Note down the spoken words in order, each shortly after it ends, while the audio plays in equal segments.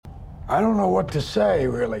I don't know what to say,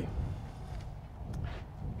 really.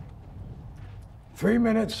 3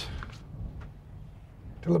 minutes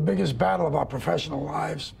till the biggest battle of our professional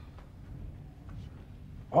lives.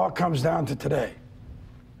 All comes down to today.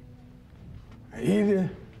 Either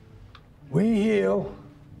we heal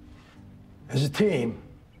as a team,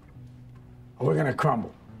 or we're gonna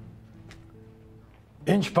crumble.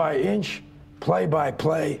 Inch by inch, play by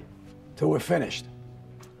play, till we're finished.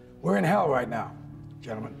 We're in hell right now,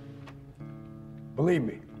 gentlemen. Believe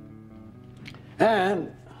me.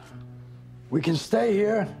 And we can stay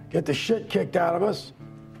here, get the shit kicked out of us,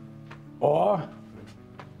 or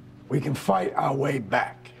we can fight our way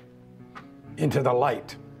back into the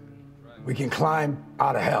light. We can climb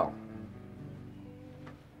out of hell.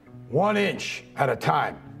 1 inch at a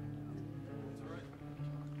time.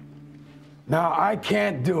 Now, I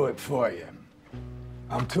can't do it for you.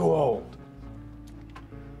 I'm too old.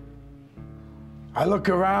 I look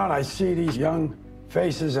around, I see these young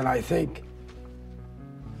faces, and I think,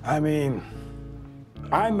 I made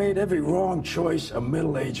every wrong choice a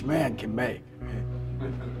middle-aged man can make.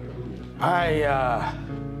 I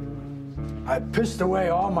pissed away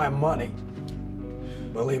all my money,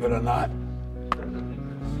 believe it or not.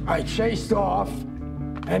 I chased off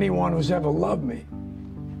anyone who's ever loved me.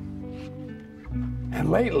 And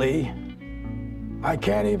lately, I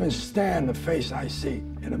can't even stand the face I see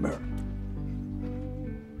in the mirror.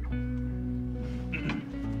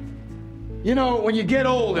 You know, when you get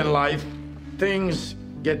old in life, things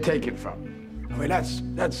get taken from you. I mean,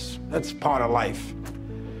 that's part of life.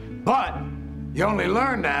 But you only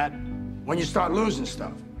learn that when you start losing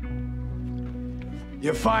stuff.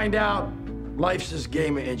 You find out life's this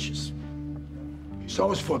game of inches.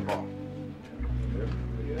 So is football.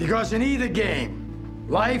 Because in either game,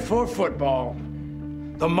 life or football,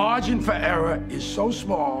 the margin for error is so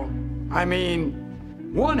small. I mean,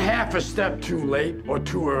 1/2 a step too late or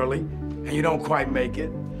too early, and you don't quite make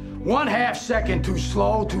it. 1/2 second too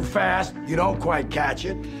slow, too fast, you don't quite catch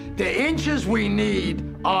it. The inches we need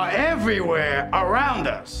are everywhere around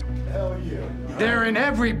us. Hell yeah. They're in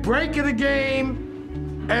every break of the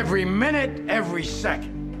game, every minute, every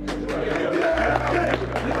second.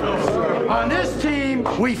 On this team,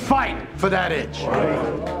 we fight for that inch.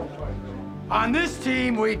 On this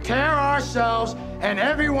team, we tear ourselves and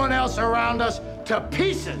everyone else around us to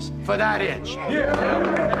pieces for that inch.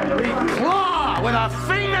 We claw with our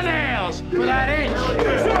fingernails for that inch.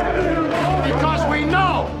 Because we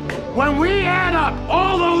know when we add up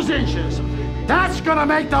all those inches, that's gonna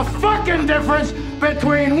make the fucking difference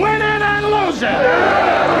between winning and losing.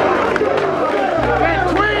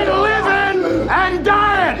 Between living and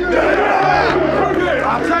dying.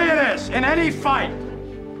 I'll tell you this, in any fight,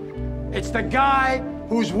 it's the guy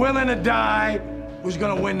who's willing to die who's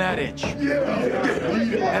gonna win that inch.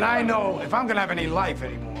 And I know if I'm gonna have any life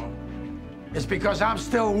anymore, it's because I'm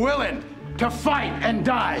still willing to fight and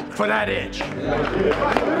die for that inch.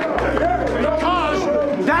 Because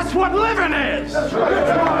that's what living is.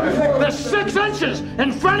 The 6 inches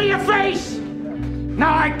in front of your face.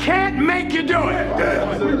 Now, I can't make you do it.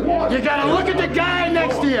 You gotta look at the guy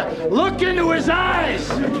next to you. Look into his eyes.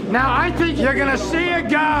 Now, I think you're gonna see a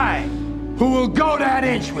guy who will go that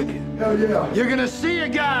inch with you. Hell yeah. You're gonna see a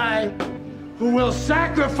guy who will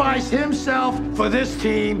sacrifice himself for this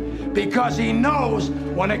team because he knows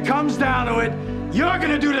when it comes down to it, you're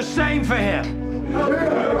gonna do the same for him.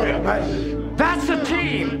 Right? That's a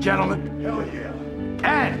team, gentlemen. Hell yeah.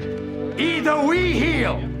 And either we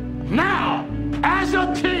heal now as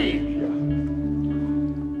a team,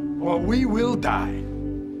 or we will die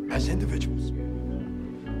as individuals.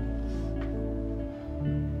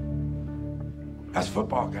 That's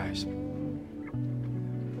football, guys.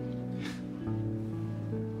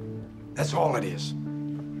 That's all it is.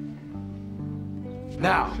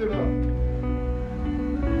 Now,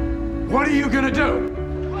 what are you gonna do?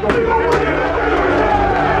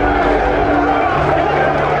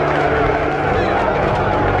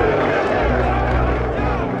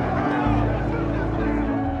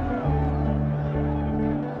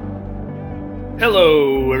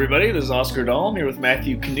 Hello, everybody. This is Oscar Dahl. I'm here with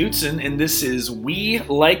Matthew Knutson, and this is We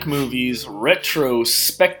Like Movies Retro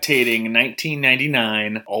Spectating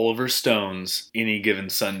 1999 Oliver Stones Any Given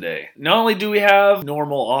Sunday. Not only do we have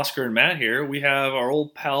normal Oscar and Matt here, we have our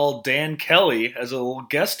old pal Dan Kelly as a little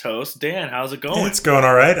guest host. Dan, how's it going? It's going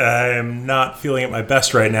all right. I am not feeling at my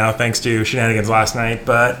best right now thanks to shenanigans last night,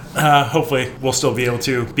 but hopefully we'll still be able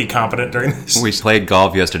to be competent during this. We played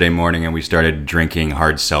golf yesterday morning and we started drinking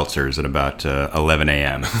hard seltzers at about 11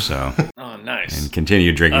 a.m. So. Oh, nice. And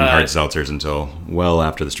continued drinking hard seltzers until well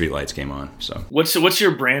after the streetlights came on. So what's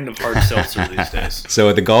your brand of hard seltzer these days? So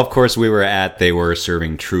at the golf course we were at, they were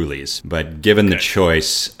serving Trulies, but given the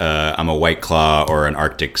choice, I'm a White Claw or an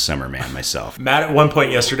Arctic Summer Man myself. Matt at one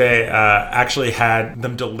point yesterday actually had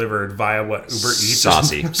them delivered via Uber Eats.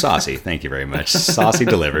 Saucy. Thank you very much. Saucy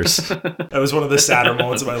delivers. That was one of the sadder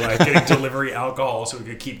moments of my life, getting delivery alcohol so we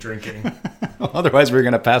could keep drinking. Otherwise, we were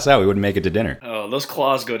going to pass out. We wouldn't make it to dinner. Oh, those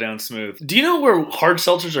claws go down smooth. Do you know where hard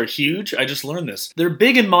seltzers are huge? I just learned this. They're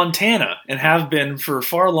big in Montana and have been for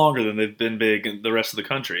far longer than they've been big in the rest of the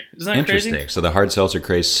country. Isn't that Interesting. crazy? So the hard seltzer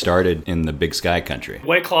craze started in the Big Sky country.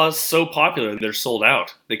 White Claw's so popular, they're sold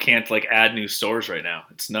out. They can't add new stores right now.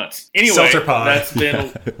 It's nuts. Anyway, Seltzer Pod.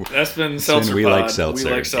 that's been Seltzer We Pod. like seltzer.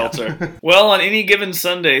 We like seltzer. Well, on any given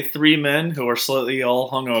Sunday, three men who are slightly all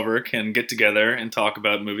hungover can get together and talk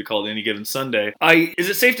about a movie called Any Given Sunday. Is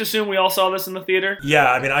it safe to assume we all saw this in the theater?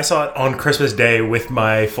 Yeah, I mean, I saw it on Christmas Day with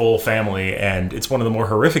my full family, and it's one of the more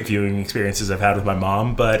horrific viewing experiences I've had with my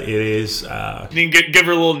mom, but it is... You can give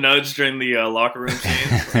her a little nudge during the locker room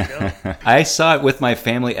scene. I saw it with my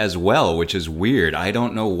family as well, which is weird. I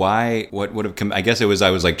don't know why. What would have come? I guess I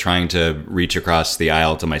was trying to reach across the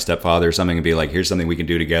aisle to my stepfather or something and be like, "Here's something we can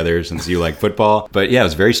do together since you like football." But yeah, it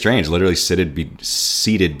was very strange. Literally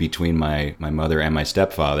seated between my mother and my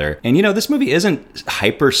stepfather. And this movie isn't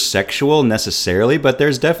hypersexual necessarily, but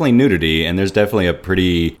there's definitely nudity and there's definitely a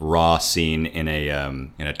pretty raw scene in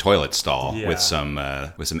a toilet stall with some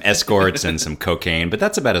escorts and some cocaine. But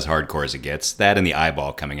that's about as hardcore as it gets. That and the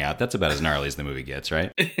eyeball coming out. That's about as gnarly as the movie gets,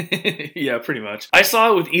 right? Yeah, pretty much. I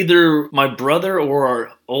saw it with either my brother or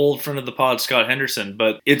our old friend of the pod, Scott Henderson,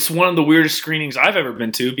 but it's one of the weirdest screenings I've ever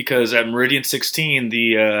been to because at Meridian 16,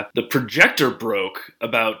 the projector broke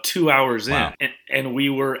about 2 hours in, and we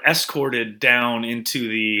were escorted down into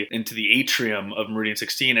the atrium of Meridian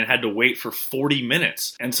 16 and had to wait for 40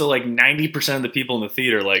 minutes. And so 90% of the people in the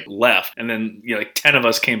theater left, and then 10 of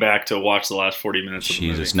us came back to watch the last 40 minutes of the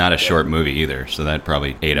movie. Jesus, not a short movie either, so that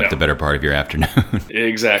probably ate up the better part of your afternoon.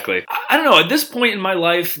 Exactly. I don't know. At this point in my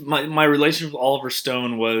life, my relationship with Oliver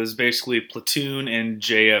Stone was basically Platoon and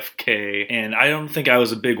JFK, and I don't think I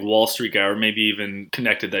was a big Wall Street guy, or maybe even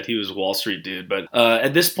connected that he was a Wall Street dude. But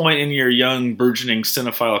at this point in your young, burgeoning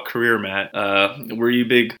cinephile career, Matt, were you a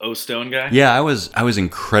big O Stone guy? Yeah, I was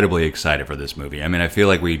incredibly excited for this movie. I mean, I feel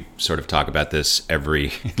like we sort of talk about this at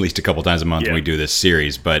least a couple times a month when we do this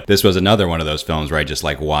series, but this was another one of those films where I just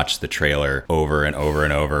watched the trailer over and over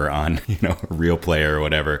and over on Real Player or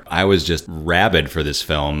whatever. I was just rabid for this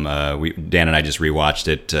film. Dan and I just rewatched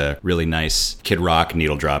it. Really nice Kid Rock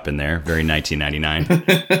needle drop in there. Very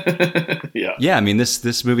 1999. Yeah. I mean,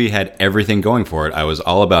 this movie had everything going for it. I was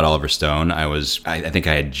all about Oliver Stone. I think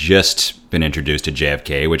I had just been introduced to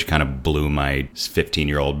JFK, which kind of blew my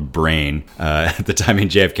 15-year-old brain. At the time,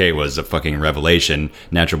 JFK was a fucking revelation.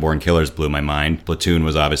 Natural Born Killers blew my mind. Platoon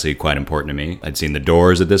was obviously quite important to me. I'd seen The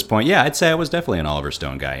Doors at this point. Yeah, I'd say I was definitely an Oliver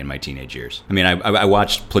Stone guy in my teenage years. I mean, I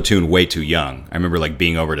watched Platoon way too young. I remember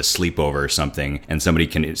being over to sleepover or something, and somebody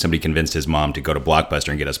convinced his mom to go to Blockbuster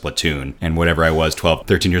and get us Platoon. And whatever I was, 12,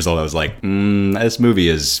 13 years old, I was like, this movie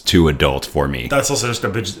is too adult for me. That's also just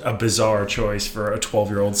a bizarre choice for a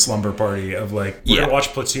 12-year-old slumber party of we're gonna watch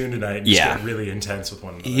Platoon tonight and just get really intense with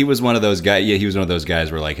one another. He was one of those guys. Yeah, he was one of those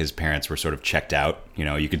guys where his parents were sort of checked out.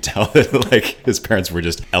 You could tell that his parents were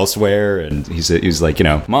just elsewhere, and he was like,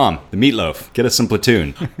 Mom, the Meatloaf, get us some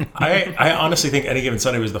Platoon. I honestly think Any Given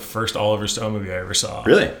Sunday was the first Oliver Stone movie I ever saw.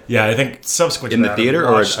 Really? Yeah, I think subsequent to that. In the theater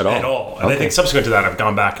or at all? At all. And I think subsequent to that I've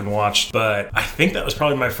gone back and watched, but I think that was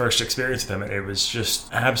probably my first experience with him, and it was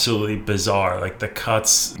just absolutely bizarre. The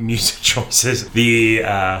cuts, music choices, the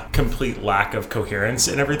complete lack of coherence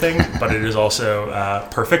in everything, but it is also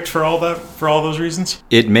perfect for all those reasons.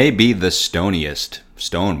 It may be the stoniest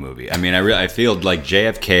Stone movie. I mean, I feel like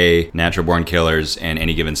JFK, Natural Born Killers, and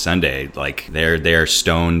Any Given Sunday, they're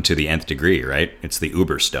stoned to the nth degree, right? It's the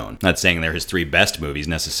uber stone. Not saying they're his three best movies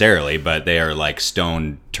necessarily, but they are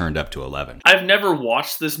stone turned up to 11. I've never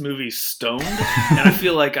watched this movie stoned, and I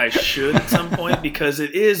feel like I should at some point because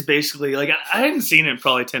it is basically I hadn't seen it in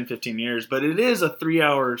probably 10, 15 years, but it is a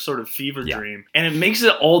 3-hour sort of fever dream, and it makes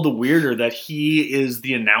it all the weirder that he is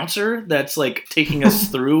the announcer that's taking us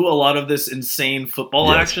through a lot of this insane football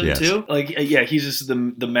action too. He's just the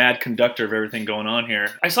mad conductor of everything going on here.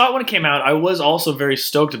 I saw it when it came out. I was also very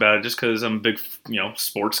stoked about it just because I'm a big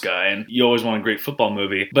sports guy, and you always want a great football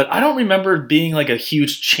movie. But I don't remember being a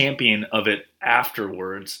huge champion of it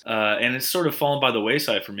afterwards, and it's sort of fallen by the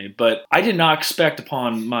wayside for me. But I did not expect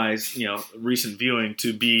upon my recent viewing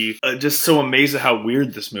to be just so amazed at how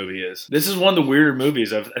weird this movie is. This is one of the weirder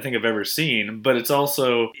movies I think I've ever seen, but it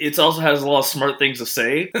also has a lot of smart things to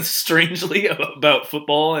say, strangely, about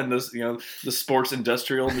football and this, the sports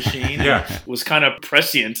industrial machine. Was kind of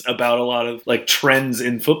prescient about a lot of like trends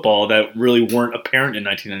in football that really weren't apparent in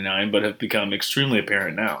 1999, but have become extremely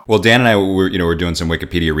apparent now. Well, Dan and I were doing some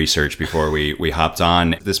Wikipedia research before we hopped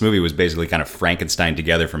on. This movie was basically kind of Frankenstein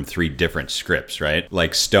together from 3 different scripts, right?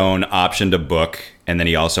 Like Stone optioned a book, and then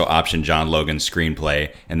he also optioned John Logan's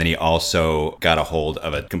screenplay, and then he also got a hold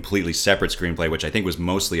of a completely separate screenplay, which I think was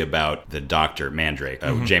mostly about the doctor Mandrake,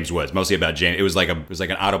 James Woods, mostly about James. It was like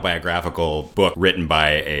an autobiographical book written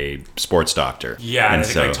by a sports doctor. Yeah, and I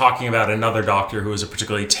think like talking about another doctor who was a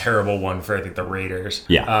particularly terrible one for I think the Raiders.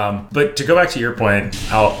 Yeah. But to go back to your point,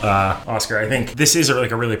 Oscar, I think this is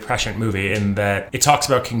a really prescient movie in that it talks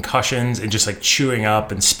about concussions and just like chewing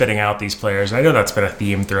up and spitting out these players. And I know that's been a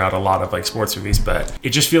theme throughout a lot of like sports movies, but it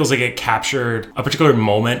just feels like it captured a particular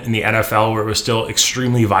moment in the NFL where it was still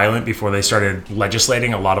extremely violent before they started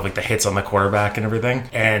legislating a lot of like the hits on the quarterback and everything,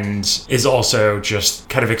 and is also just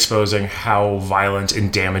kind of exposing how violent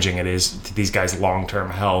and damaging it is to these guys' long-term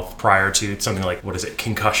health prior to something like, what is it,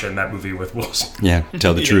 Concussion, that movie with Will Smith. Yeah,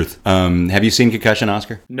 tell the truth. Have you seen Concussion,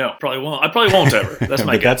 Oscar? No, probably won't. I probably won't ever. That's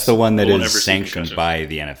my but guess. That's the one that is sanctioned by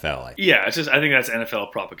the NFL. Yeah, I think that's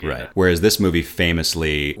NFL propaganda. Right. Whereas this movie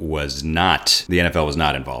famously was not. The NFL was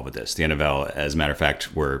not involved with this. The NFL, as a matter of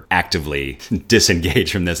fact, were actively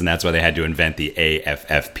disengaged from this, and that's why they had to invent the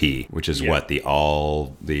AFFP, which is what the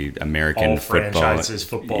American all football franchises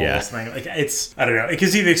football thing. Like it's, I don't know. It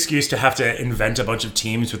gives you the excuse to have to invent a bunch of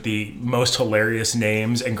teams with the most hilarious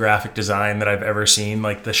names and graphic design that I've ever seen.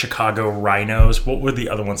 Like the Chicago Rhinos. What were the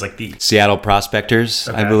other ones? Like the Seattle Prospectors,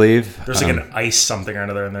 I believe. There's like an ice something or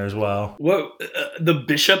another in there as well. What the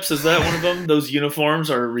Bishops, is that one of them? Those uniforms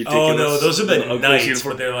are ridiculous. Oh no, those are the Knights,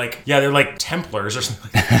 but they're like Templars or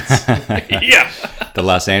something like that. Yeah. The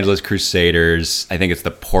Los Angeles Crusaders. I think it's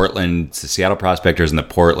the Seattle Prospectors and the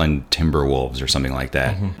Portland Timberwolves or something like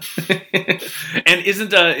that. Mm-hmm. And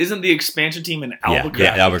isn't the expansion team in Albuquerque?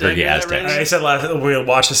 Yeah, Albuquerque Aztecs. I said we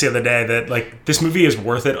watched this the other day that like this movie is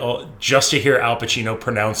worth it just to hear Al Pacino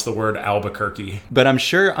pronounce the word Albuquerque. But I'm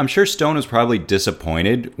sure Stone was probably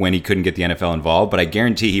disappointed when he couldn't get the NFL involved, but I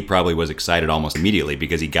guarantee he probably was excited almost immediately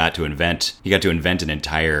because he got to invent an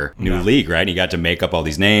entire new league, right? And he got to make up all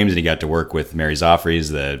these names, and he got to work with Mary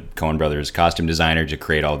Zophres, the Coen brothers costume designer, to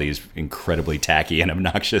create all these incredibly tacky and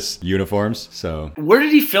obnoxious uniforms. So where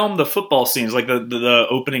did he film the football scenes, like the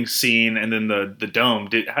opening scene and then the dome?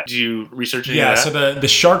 Did you research any of that? So the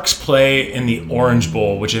Sharks play in the Orange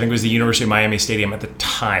Bowl, which I think was the University of Miami Stadium at the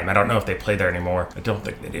time. I don't know if they play there anymore. I don't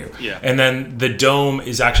think they do. Yeah. And then the dome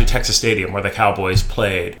is actually Texas Stadium, where the Cowboys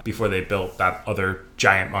played before they built that other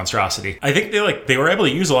giant monstrosity. I think they were able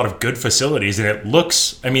to use a lot of good facilities, and it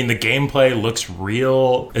looks, the gameplay looks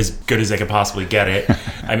real, as good as they could possibly get it.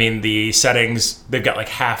 The settings, they've got like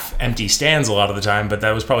half empty stands a lot of the time, but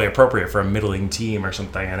that was probably appropriate for a middling team or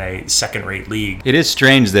something in a second-rate league. It is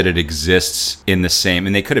strange that it exists in the same,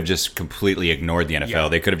 and they could have just completely ignored the NFL. Yeah.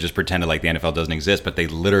 They could have just pretended like the NFL doesn't exist, but they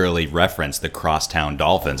literally referenced the Crosstown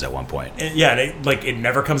Dolphins at one point. It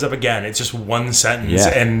never comes up again. It's just one sentence,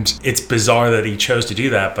 and it's bizarre that he chose to do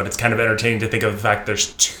that, but it's kind of entertaining to think of the fact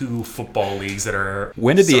there's 2 football leagues that are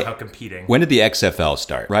somehow competing. When did the XFL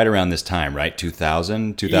start? Right around this time, right?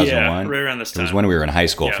 2000, 2001? Yeah, right around this time. It was when we were in high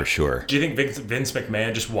school, for sure. Do you think Vince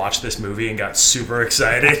McMahon just watched this movie and got super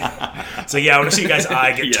excited? So I want to see you guys'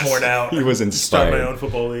 eye get torn out. He was inspired. Start my own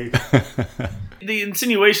football league. The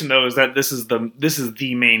insinuation, though, is that this is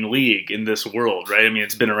the main league in this world, right?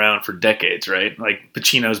 It's been around for decades, right? Like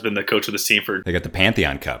Pacino's been the coach of this team for they got the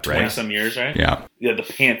Pantheon Cup, right? 20-some years, right? Yeah. Yeah, the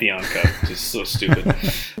Pantheon Cup, which is so stupid.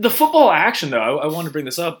 The football action, though, I want to bring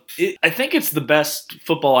this up. I think it's the best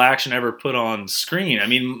football action ever put on screen.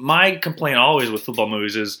 My complaint always with football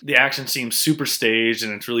movies is the action seems super staged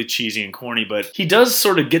and it's really cheesy and corny, but he does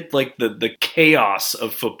sort of get like the chaos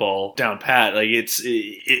of football down pat. Like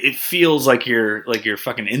it feels like you're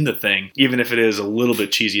fucking in the thing, even if it is a little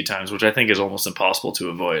bit cheesy at times, which I think is almost impossible to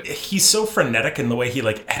avoid. He's so frenetic in the way he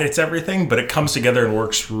edits everything, but it comes together and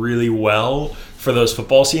works really well for those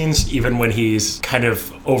football scenes, even when he's kind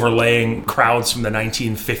of overlaying crowds from the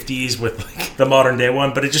 1950s with the modern day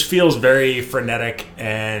one. But it just feels very frenetic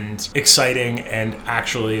and exciting and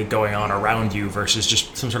actually going on around you versus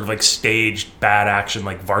just some sort of staged bad action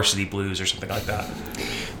like Varsity Blues or something like that.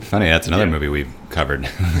 Funny, that's another movie we've covered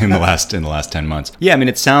in the last 10 months. Yeah, I mean,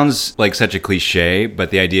 it sounds like such a cliche,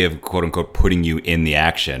 but the idea of quote unquote putting you in the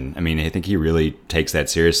action, I mean, I think he really takes that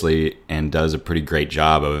seriously and does a pretty great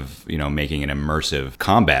job of, making an immersive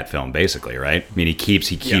combat film, basically, right? I mean, he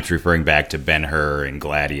keeps referring back to Ben-Hur and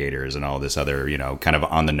Gladiators and all this other, kind of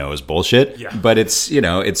on the nose bullshit. Yeah. But it's,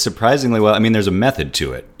 it's surprisingly well. I mean, there's a method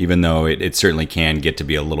to it, even though it certainly can get to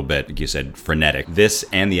be a little bit, like you said, frenetic. This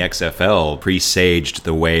and the XFL presaged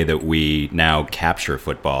the way that we now capture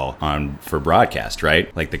football for broadcast,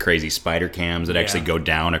 right? Like the crazy spider cams that actually go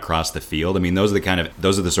down across the field. I mean, those are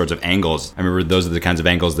the sorts of angles. I remember those are the kinds of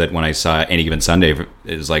angles that when I saw Any Given Sunday,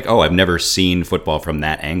 it was like, oh, I've never seen football from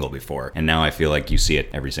that angle before. And now I feel like you see it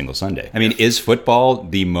every single Sunday. I mean, is football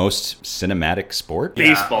the most cinematic sport?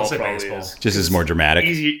 Baseball probably is. Just is more dramatic.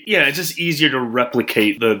 It's just easier to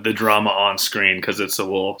replicate the drama on screen because it's a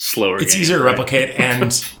little slower. It's easier to replicate,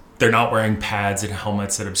 and they're not wearing pads and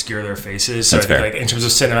helmets that obscure their faces. So That's fair. Like in terms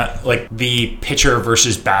of cinema, like the pitcher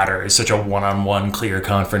versus batter is such a one-on-one clear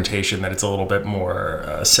confrontation that it's a little bit more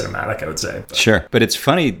cinematic, I would say. But. Sure. But it's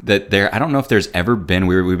funny that I don't know if there's ever been,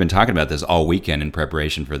 we've been talking about this all weekend in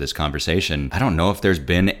preparation for this conversation. I don't know if there's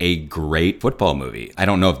been a great football movie. I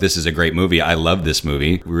don't know if this is a great movie. I love this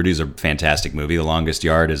movie. Rudy's a fantastic movie. The Longest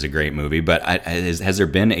Yard is a great movie. But has there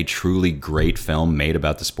been a truly great film made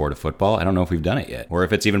about the sport of football? I don't know if we've done it yet, or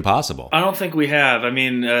if it's even possible. I don't think we have. I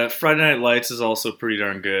mean, Friday Night Lights is also pretty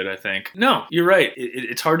darn good, I think. No, you're right.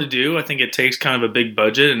 It's hard to do. I think it takes kind of a big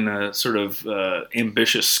budget and a sort of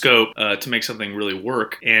ambitious scope to make something really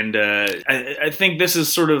work. And I think this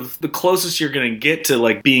is sort of the closest you're going to get to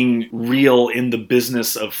like being real in the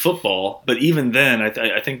business of football. But even then,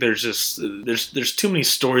 I think there's too many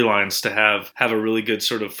storylines to have a really good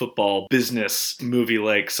sort of football business movie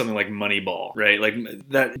like something like Moneyball, right? Like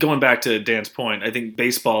that. Going back to Dan's point, I think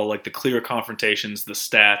baseball, like the clear confrontations, the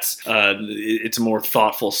stats, it's a more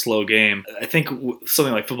thoughtful, slow game. I think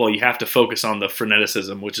something like football, you have to focus on the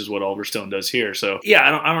freneticism, which is what Oliver Stone does here. So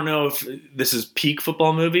yeah, I don't know if this is peak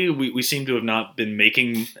football movie. We seem to have not been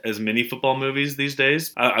making as many football movies these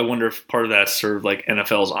days. I wonder if part of that's sort of like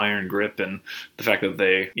NFL's iron grip and the fact that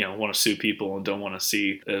they want to sue people and don't want to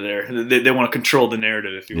see they want to control the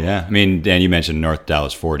narrative, if you will. Yeah, I mean, Dan, you mentioned North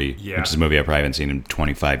Dallas 40, Yeah. which is a movie I probably haven't seen in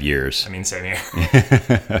 25 years. I mean, same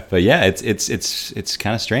here. But yeah, it's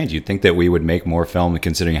kind of strange. You'd think that we would make more film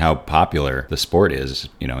considering how popular the sport is,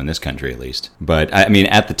 in this country at least. But I mean,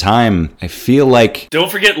 at the time, I feel like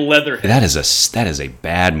Don't forget Leatherhead. that is a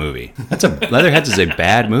bad movie. Leatherheads is a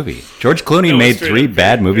bad movie. George Clooney made straight 3 up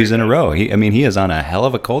bad movies in a row. He is on a hell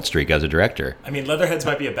of a cold streak as a director. I mean, Leatherheads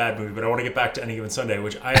might be a bad movie, but I want to get back to Any Given Sunday,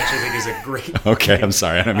 which I actually think is a great Okay, I'm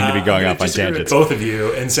sorry. I don't mean to be going I'm off gonna on disagree with tangents. both of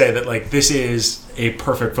you and say that like this is a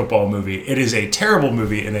perfect football movie. It is a terrible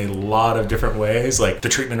movie in a lot of different ways, like the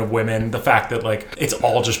treatment of women, the fact that like it's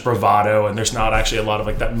all just bravado and there's not actually a lot of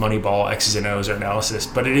like that Moneyball X's and O's or analysis,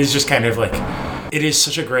 but it is just kind of like it is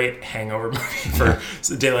such a great hangover movie for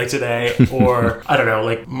a day like today. Or I don't know,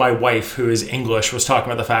 like my wife who is English was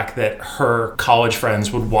talking about the fact that her college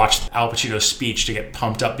friends would watch Al Pacino's speech to get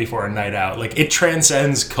pumped up before a night out. Like it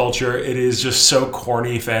transcends culture. It is just so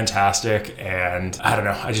corny, fantastic, and I don't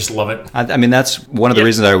know, I just love it. I mean, that's one of the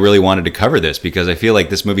reasons I really wanted to cover this, because I feel like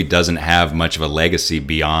this movie doesn't have much of a legacy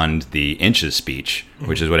beyond the Inches speech,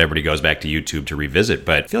 which is what everybody goes back to YouTube to revisit.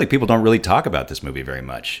 But I feel like people don't really talk about this movie very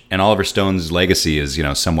much. And Oliver Stone's legacy is,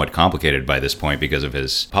 somewhat complicated by this point because of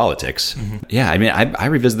his politics. Yeah, I mean, I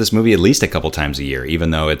revisit this movie at least a couple times a year,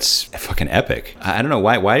 even though it's fucking epic. I don't know,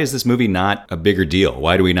 why is this movie not a bigger deal?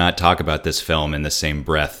 Why do we not talk about this film in the same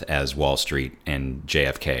breath as Wall Street and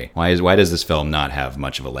JFK? Why does this film not have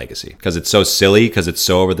much of a legacy? Because it's so silly, because it's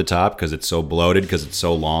so over the top, because it's so bloated, because it's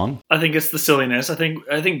so long? I think it's the silliness. I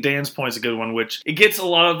think Dan's point is a good one, which it gets a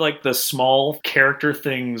lot of like the small character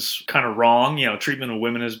things kind of wrong. Treatment of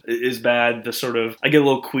women is bad. The sort of, I get a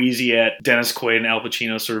little queasy at Dennis Quaid and Al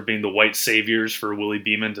Pacino sort of being the white saviors for Willie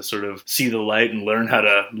Beeman to sort of see the light and learn how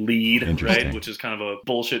to lead, right? Which is kind of a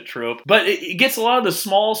bullshit trope. But it gets a lot of the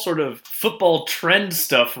small sort of football trend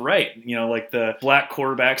stuff right. Like the black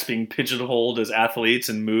quarterbacks being pigeonholed as athletes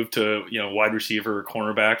and moved to, wide receiver or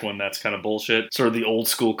cornerback when that's kind of bullshit. Sort of the old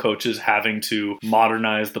school coaches having to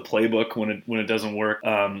modernize the playbook when it doesn't work.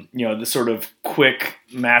 The sort of quick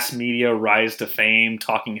mass media rise to fame,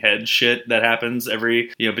 talking head shit that happens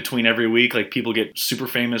between every week. Like people get super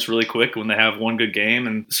famous really quick when they have one good game,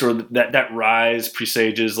 and sort of that rise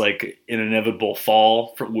presages like an inevitable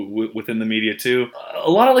fall within the media too. A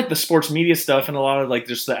lot of like the sports media stuff and a lot of like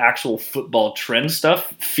just the actual football trend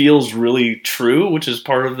stuff feels really true, which is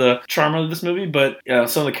part of the charm of this movie. But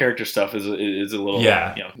some of the character stuff is a little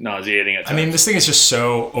nauseating at times. I mean, this thing is just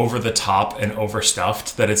so over the top and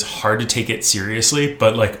overstuffed that it's hard to take it seriously,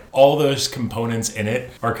 but like all those components in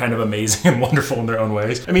it are kind of amazing and wonderful in their own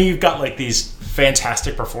ways. I mean, you've got like these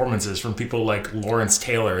fantastic performances from people like Lawrence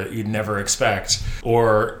Taylor that you'd never expect,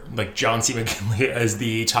 or like John C. McGinley as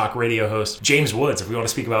the talk radio host, James Woods, if we want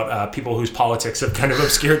to speak about people whose politics have kind of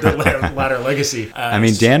obscured their latter legacy. I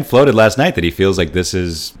mean, Dan floated last night that he feels like this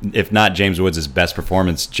is, if not James Woods' best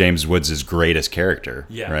performance, James Woods' greatest character.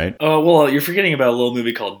 Yeah. Right? Oh, well, you're forgetting about a little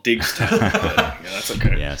movie called Digstown. That's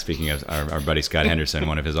okay. Yeah, speaking of our buddy Scott Henderson,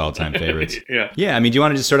 one of his all-time favorites. Yeah. Yeah, I mean, do you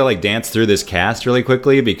want to just sort of like dance through this cast really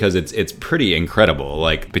quickly? Because it's pretty incredible.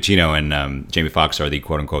 Like, Pacino and Jamie Foxx are the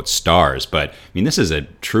quote-unquote stars, but I mean, this is a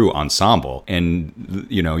true ensemble. And,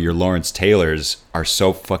 you know, your Lawrence Taylors are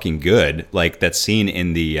so fucking good. Like, that scene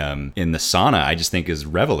in the sauna, I just think is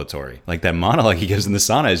revelatory. Like, that monologue he gives in the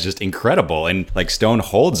sauna is just incredible. And, like, Stone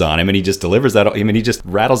holds on him and he just delivers that. I mean, he just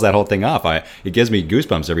rattles that whole thing off. It gives me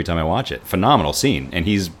goosebumps every time I watch it. Phenomenal scene. And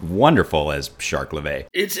he's wonderful as Shark LeVay.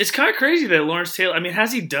 It's kind of crazy that Lawrence Taylor, I mean,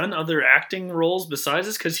 has he done other acting roles besides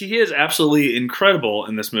this? Because he is absolutely incredible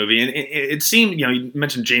in this movie. And it seemed, you know, you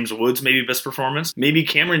mentioned James Woods, maybe best performance. Maybe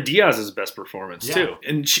Cameron Diaz's best performance, too.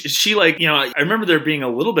 And she like, you know, I remember there being a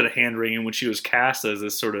little bit of hand-wringing when she was cast as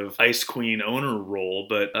this sort of Ice Queen owner role,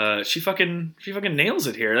 but she fucking nails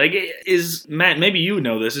it here. Like, is, Matt, maybe you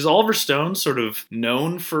know this, is Oliver Stone sort of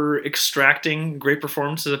known for extracting great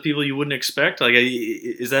performances of people you wouldn't expect? Like,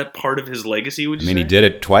 is that part of his legacy, would you say? He did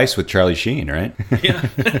it twice with Charlie Sheen, right? Yeah,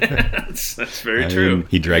 that's very true. Mean,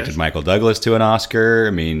 he directed Michael Douglas to an Oscar.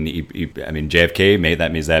 I mean, JFK made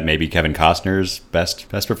that. Means that maybe Kevin Costner's best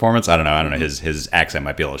performance. I don't know. His accent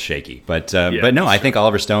might be a little shaky, but no, I think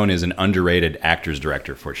Oliver Stone is an underrated actor's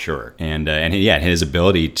director for sure. And his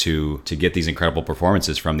ability to get these incredible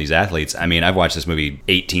performances from these athletes. I mean, I've watched this movie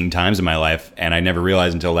 18 times in my life, and I never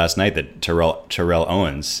realized until last night that Terrell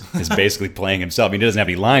Owens is basically playing himself. I mean, he doesn't have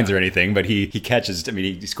any lines or anything, but he catches. I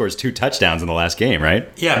mean, he scores 2 touchdowns in the last game, right?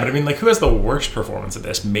 Yeah, but I mean, like, who has the worst performance of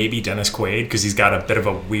this? Maybe Dennis Quaid, because he's got a bit of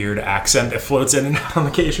a weird accent that floats in and out on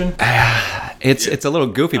occasion. It's a little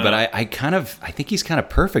goofy, but I think he's kind of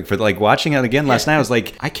perfect for, like, watching it again last night. I was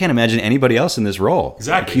like, I can't imagine anybody else in this role.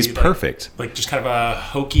 Exactly, like, he's perfect. Like just kind of a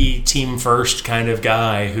hokey team first kind of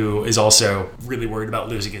guy who is also really worried about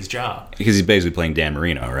losing his job because he's basically playing Dan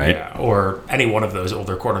Marino, right? Yeah, or any one of those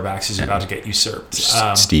older quarterbacks who's about to get usurped.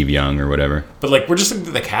 Steve Young or whatever. But like, we're just looking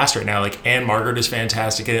at the cast right now. Like, Anne Margaret is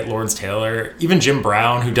fantastic in it. Lawrence Taylor, even Jim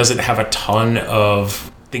Brown, who doesn't have a ton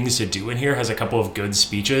of things to do in here, has a couple of good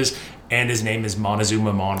speeches. And his name is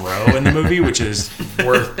Montezuma Monroe in the movie, which is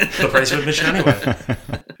worth the price of admission anyway.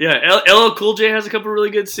 Yeah, LL Cool J has a couple of really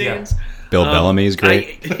good scenes. Yeah. Bill Bellamy is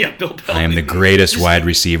great. Bill Bellamy. I am the greatest wide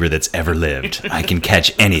receiver that's ever lived. I can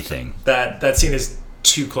catch anything. That scene is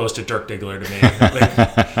too close to Dirk Diggler to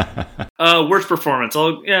me. Worst performance.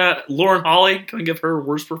 Lauren Holly. Can I give her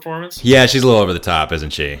worst performance? Yeah, she's a little over the top, isn't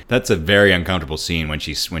she? That's a very uncomfortable scene when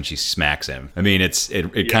she smacks him. I mean,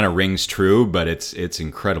 it kind of rings true, but it's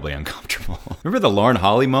incredibly uncomfortable. Remember the Lauren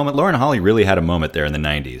Holly moment? Lauren Holly really had a moment there in the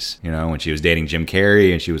 90s. You know, when she was dating Jim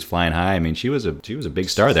Carrey and she was flying high. I mean, she was a big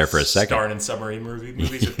star there for a second. Starring in submarine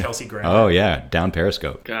movies with Kelsey Grammer. Oh yeah, down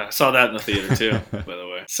Periscope. God, I saw that in the theater too. By the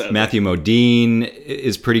way, sadly. Matthew Modine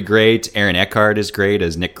is pretty great. Aaron Eckhart is great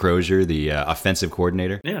as Nick Crozier, the offensive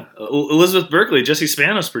coordinator. Yeah, Elizabeth Berkley, Jesse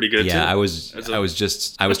Spano's pretty good too. Yeah, I was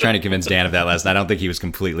trying to convince Dan of that last night. I don't think he was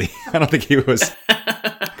completely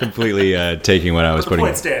taking what I was putting. The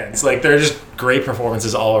point stands. Like, they're just great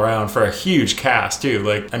performances all around for a huge cast too.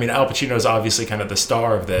 Like, I mean, Al Pacino's obviously kind of the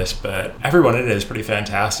star of this, but everyone in it is pretty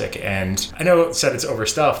fantastic. And I know it said it's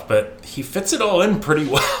overstuffed, but he fits it all in pretty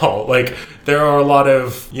well. Like, there are a lot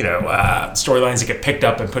of, you know, storylines that get picked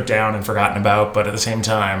up and put down and forgotten about, but at the same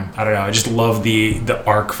time, I don't know, I just love the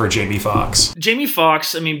arc for Jamie Foxx. Jamie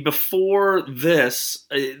Foxx, I mean, before this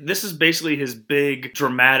is basically his big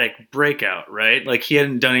dramatic breakout, right? Like, he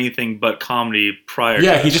hadn't done done anything but comedy prior.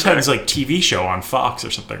 Yeah, to he just had his like TV show on Fox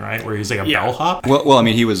or something, right? Where he's like a bellhop. Well, I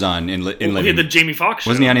mean, he was on in Living. He had the Jamie Foxx show.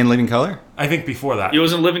 Wasn't he on In Living Color? I think before that. He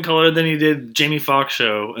was in Living Color, then he did Jamie Foxx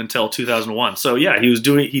show until 2001. So yeah,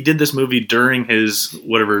 he did this movie during his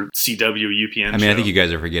whatever CW UPN I mean, show. I think you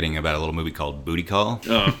guys are forgetting about a little movie called Booty Call.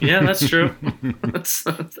 Oh, yeah, that's true. that's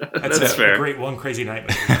fair. A great One Crazy Night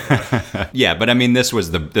movie. Yeah, but I mean, this was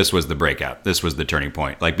the breakout. This was the turning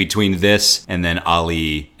point. Like between this and then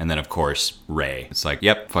Ali, and then of course Ray. It's like,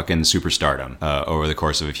 yep, fucking superstardom over the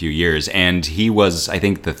course of a few years. And he was, I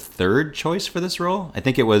think, the third choice for this role. I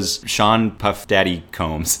think it was Sean Puff Daddy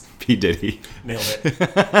Combs. P. Diddy. Nailed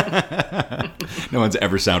it. No one's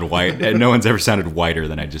ever sounded whiter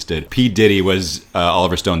than I just did. P. Diddy was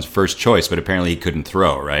Oliver Stone's first choice, but apparently he couldn't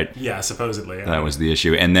throw, right? Yeah, supposedly. Yeah. That was the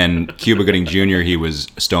issue. And then Cuba Gooding Jr.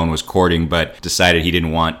 Stone was courting, but decided he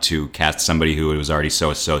didn't want to cast somebody who was already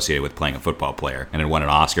so associated with playing a football player and had won an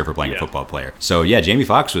Oscar for playing a football player. So yeah, Jamie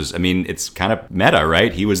Foxx was, I mean, it's kind of meta,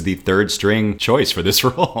 right? He was the third string choice for this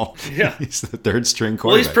role. Yeah. He's the third string quarterback.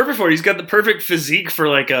 Well, he's perfect for it. He's got the perfect physique for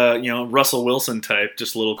like a, Russell Wilson type,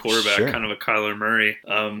 just a little quarterback, Sure. kind of a Kyler Murray.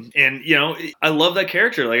 And I love that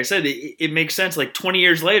character. Like I said, it makes sense. Like 20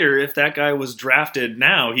 years later, if that guy was drafted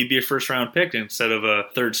now, he'd be a first round pick instead of a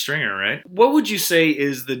third stringer, right? What would you say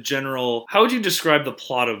is how would you describe the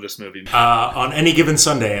plot of this movie? On any given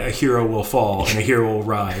Sunday, a hero will fall and a hero will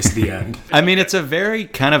rise. The end. I mean, it's a very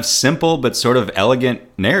kind of simple but sort of elegant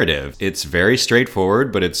narrative. It's very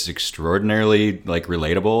straightforward, but it's extraordinarily like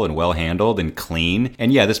relatable and well handled and clean.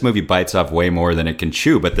 And yeah, this movie bites off way more than it can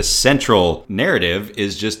chew, but the central narrative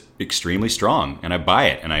is just extremely strong, and I buy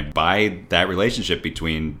it. And I buy that relationship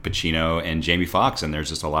between Pacino and Jamie Foxx, and there's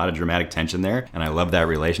just a lot of dramatic tension there, and I love that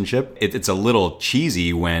relationship. It's a little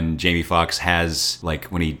cheesy when Jamie Foxx has, like,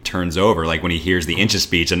 when he turns over, like when he hears the Incha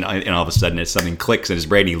speech and all of a sudden something clicks in his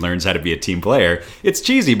brain, he learns how to be a team player. It's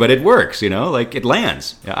cheesy, but it works, like it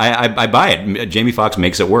lands. I buy it. Jamie Foxx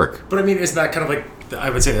makes it work. But I mean, is that kind of like, I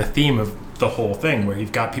would say, the theme of the whole thing, where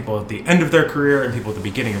you've got people at the end of their career and people at the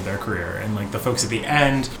beginning of their career, and like the folks at the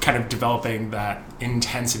end kind of developing that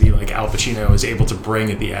intensity like Al Pacino is able to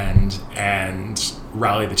bring at the end and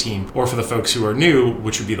rally the team, or for the folks who are new,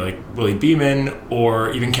 which would be like Willie Beeman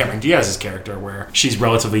or even Cameron Diaz's character, where she's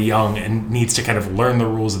relatively young and needs to kind of learn the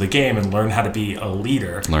rules of the game and learn how to be a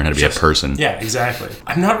leader, learn how to be a person. Yeah, exactly.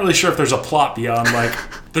 I'm not really sure if there's a plot beyond like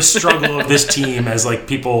the struggle of this team as like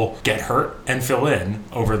people get hurt and fill in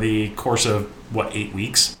over the course of 8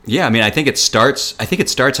 weeks? Yeah, I mean, I think it starts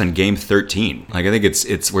on game 13. Like, I think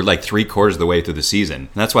we're like 3/4 of the way through the season. And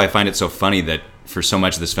that's why I find it so funny that for so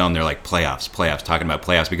much of this film, they're like playoffs, talking about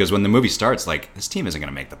playoffs, because when the movie starts, like, this team isn't going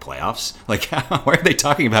to make the playoffs. Like, why are they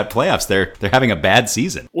talking about playoffs? They're having a bad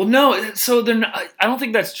season. Well, no, so they're not. I don't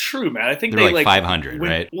think that's true, Matt. I think they're they like 500, win,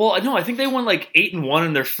 right? Well, no, I think they won like 8-1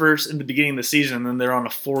 in the beginning of the season, and then they're on a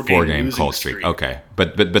 4-game losing cold streak. Okay,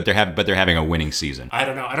 but they're having a winning season. I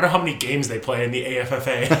don't know how many games they play in the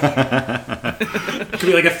AFFA. It could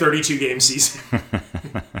be like a 32-game season.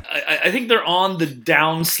 I think they're on the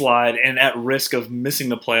downslide and at risk of missing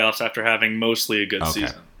the playoffs after having mostly a good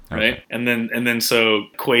season. Right? Okay. And then so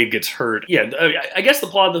Quaid gets hurt. Yeah, I guess the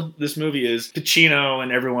plot of this movie is Pacino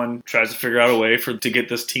and everyone tries to figure out a way to get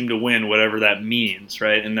this team to win, whatever that means,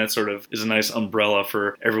 right? And that sort of is a nice umbrella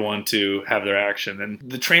for everyone to have their action. And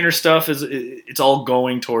the trainer stuff it's all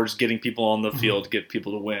going towards getting people on the field to get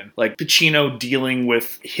people to win. Like Pacino dealing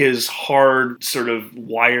with his hard sort of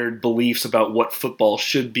wired beliefs about what football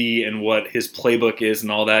should be and what his playbook is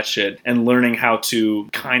and all that shit, and learning how to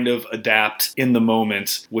kind of adapt in the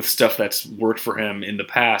moment with stuff that's worked for him in the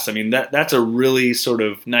past. I mean, that's a really sort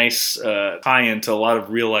of nice tie-in to a lot of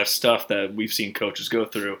real-life stuff that we've seen coaches go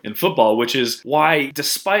through in football, which is why,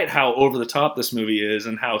 despite how over-the-top this movie is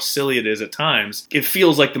and how silly it is at times, it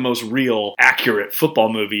feels like the most real, accurate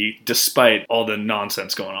football movie despite all the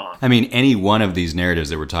nonsense going on. I mean, any one of these narratives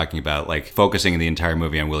that we're talking about, like focusing the entire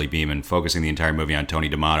movie on Willie Beeman, focusing the entire movie on Tony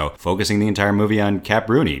D'Amato, focusing the entire movie on Cap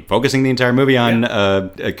Rooney, focusing the entire movie on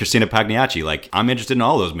Christina Pagliacci, like, I'm interested in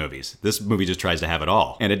all those movies. This movie just tries to have it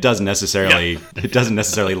all, and it doesn't necessarily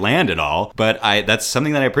land at all. But that's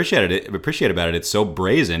something that I appreciate about it. It's so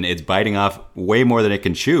brazen. It's biting off way more than it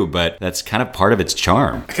can chew, but that's kind of part of its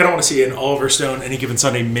charm. I kind of want to see an Oliver Stone Any Given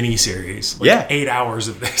Sunday miniseries. Like 8 hours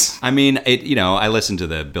of this. I mean, I listen to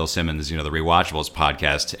the Bill Simmons, the Rewatchables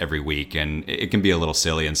podcast every week, and it can be a little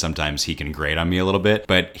silly, and sometimes he can grate on me a little bit.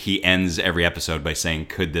 But he ends every episode by saying,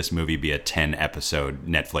 "Could this movie be a 10-episode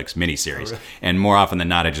Netflix miniseries?" And more often than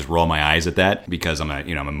not to just roll my eyes at that because I'm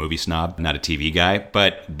a movie snob, not a TV guy.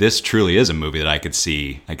 But this truly is a movie that I could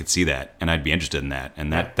see that, and I'd be interested in that.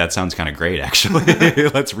 And that sounds kind of great, actually.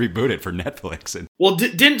 Let's reboot it for Netflix. Well,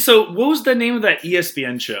 so what was the name of that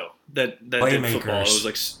ESPN show? That did football. It was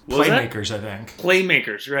like Playmakers, I think.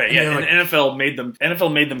 Playmakers, right? Yeah, and NFL made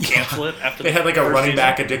them cancel it after they had like a running season.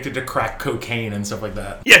 back addicted to crack cocaine and stuff like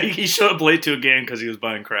that. Yeah, he showed up late to a game because he was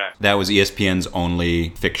buying crack. That was ESPN's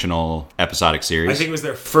only fictional episodic series. I think it was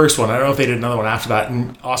their first one. I don't know if they did another one after that.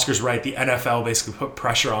 And Oscar's right. The NFL basically put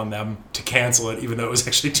pressure on them to cancel it, even though it was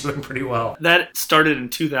actually doing pretty well. That started in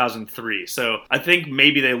 2003, so I think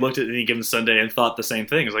maybe they looked at Any Given Sunday and thought the same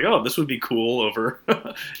thing. It's like, oh, this would be cool over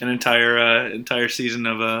an entire season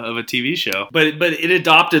of a TV show, but it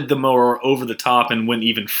adopted the more over the top and went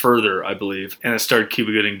even further, I believe, and it starred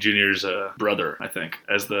Cuba Gooding Jr.'s brother, I think,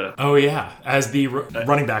 as the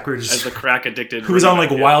running back, as the crack addicted, who was on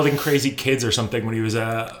like Wild and Crazy Kids or something when he was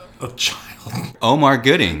a child. Omar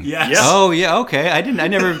Gooding. Yes. Oh yeah. Okay. I I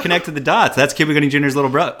never connected the dots. That's Cuba Gooding Jr.'s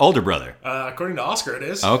older brother. According to Oscar, it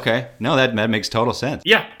is. Okay. No, that makes total sense.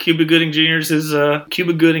 Yeah, Cuba Gooding Jr.'s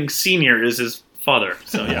Cuba Gooding Sr. is his father.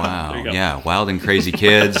 So yeah, wow. there you go. Yeah, Wild and Crazy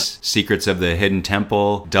Kids, Secrets of the Hidden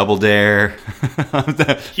Temple, Double Dare.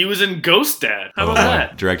 He was in Ghost Dad. How about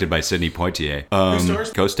that? Directed by Sidney Poitier. Who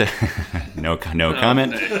stars? Ghost Dad. No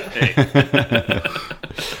comment. Hey.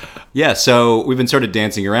 Yeah, so we've been sort of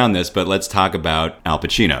dancing around this, but let's talk about Al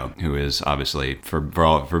Pacino, who is obviously, for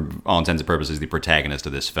all intents and purposes, the protagonist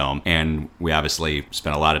of this film. And we obviously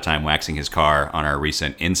spent a lot of time waxing his car on our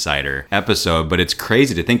recent Insider episode, but it's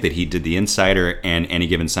crazy to think that he did the Insider and Any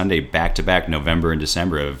Given Sunday back-to-back November and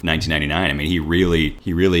December of 1999. I mean, he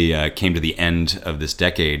really came to the end of this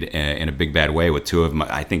decade in a big bad way with two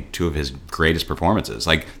of his greatest performances.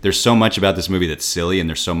 Like, there's so much about this movie that's silly, and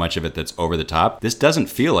there's so much of it that's over the top. This doesn't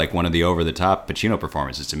feel like one of the over-the-top Pacino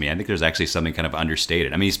performances to me. I think there's actually something kind of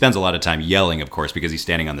understated. I mean, he spends a lot of time yelling, of course, because he's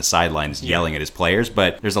standing on the sidelines yelling at his players,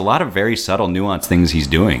 but there's a lot of very subtle, nuanced things he's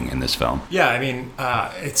doing in this film. Yeah, I mean,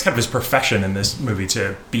 it's kind of his profession in this movie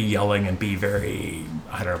to be yelling and be very,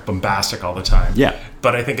 bombastic all the time. Yeah.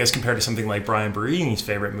 But I think as compared to something like Brian Berini's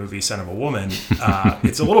favorite movie, Son of a Woman,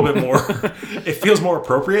 it's a little bit more, it feels more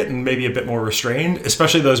appropriate and maybe a bit more restrained,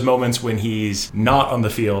 especially those moments when he's not on the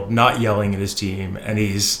field, not yelling at his team, and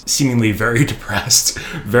he's seemingly very depressed,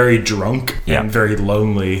 very drunk, and very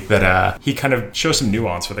lonely, that he kind of shows some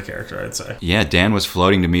nuance for the character, I'd say. Yeah, Dan was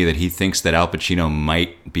floating to me that he thinks that Al Pacino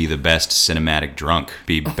might be the best cinematic drunk,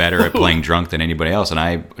 be better at playing drunk than anybody else, and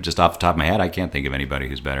I, just off the top of my head, I can't think of anybody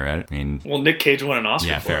who's better at it. I mean... Well, Nick Cage won an Oscar.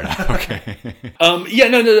 Yeah, fair enough. Okay.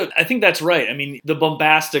 No. I think that's right. I mean, the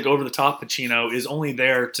bombastic, over-the-top Pacino is only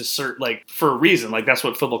there to for a reason. Like, that's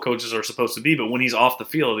what football coaches are supposed to be. But when he's off the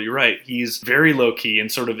field, you're right. He's very low-key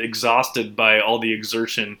and sort of exhausted by all the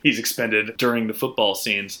exertion he's expended during the football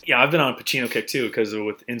scenes. Yeah, I've been on a Pacino kick too, because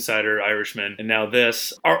with Insider, Irishman, and now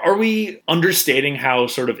this. Are we understating how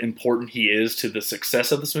sort of important he is to the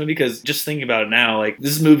success of this movie? Because just thinking about it now, like,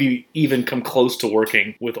 this movie even come close to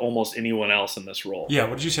working with almost anyone else in this role. Yeah,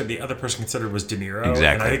 what did you say? The other person considered was De Niro. Exactly.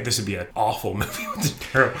 And I think this would be an awful movie with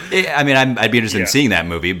De Niro. I mean, I'd be interested in seeing that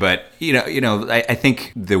movie, but I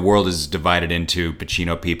think the world is divided into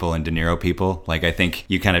Pacino people and De Niro people. Like, I think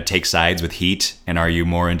you kind of take sides with Heat, and are you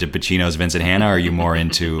more into Pacino's Vincent Hanna, or are you more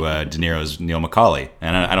into De Niro's Neil McCauley?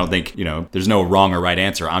 And I don't think, there's no wrong or right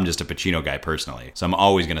answer. I'm just a Pacino guy personally, so I'm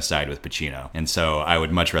always going to side with Pacino. And so I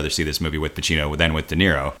would much rather see this movie with Pacino than with De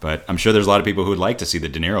Niro. But I'm sure there's a lot of people who would like to see the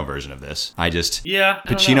De Niro version of this.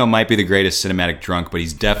 Pacino might be the greatest cinematic drunk, but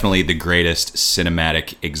he's definitely the greatest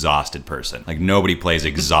cinematic exhausted person. Like, nobody plays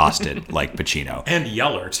exhausted like Pacino. And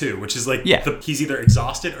yeller, too, which is like, he's either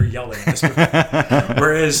exhausted or yelling in this movie.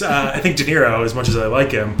 Whereas I think De Niro, as much as I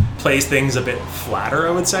like him, plays things a bit flatter,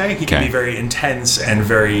 I would say. He can be very intense and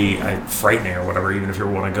very frightening or whatever, even if you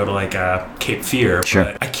want to go to like Cape Fear. Sure.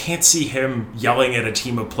 But I can't see him yelling at a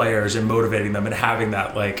team of players and motivating them and having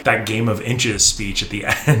that game of inches speech at the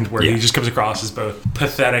end where he just comes across as both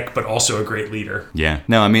pathetic but also a great leader. Yeah.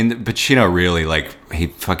 No, I mean, Pacino really, he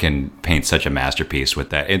fucking paints such a masterpiece with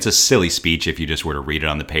that. It's a silly speech if you just were to read it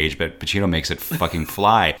on the page, but Pacino makes it fucking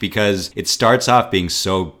fly because it starts off being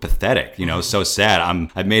so pathetic, so sad.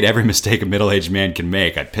 I've made every mistake a middle-aged man can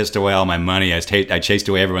make. I pissed away all my money. I chased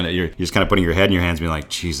away everyone. You're just kind of putting your head in your hands and being like,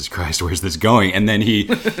 Jesus Christ, where's this going? And then he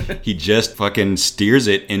just fucking steers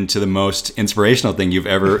it into the most inspirational thing you've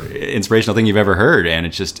ever heard. And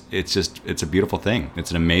it's a beautiful beautiful thing.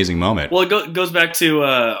 It's an amazing moment. Well, it goes back to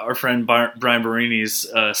our friend Brian Barini's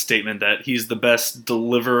statement that he's the best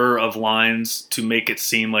deliverer of lines to make it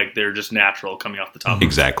seem like they're just natural coming off the top.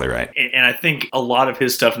 Exactly right. And I think a lot of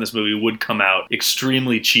his stuff in this movie would come out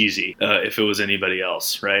extremely cheesy if it was anybody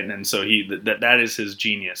else, right? And so that is his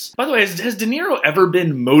genius. By the way, has De Niro ever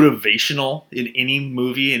been motivational in any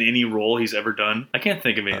movie, in any role he's ever done? I can't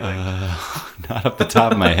think of anything. Not off the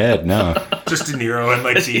top of my head, no. Just De Niro and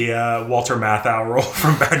like the Walter Matthau role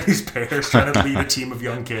from Bad News Bears, trying to lead a team of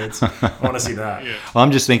young kids. I want to see that. Yeah. Well,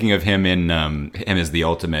 I'm just thinking of him in him as the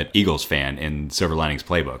ultimate Eagles fan in Silver Linings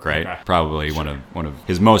Playbook, right? Okay. Probably one of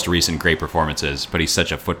his most recent great performances. But he's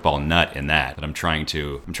such a football nut in that I'm trying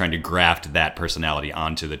to graft that personality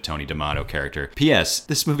onto the Tony D'Amato character. P.S.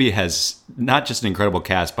 This movie has not just an incredible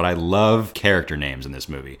cast, but I love character names in this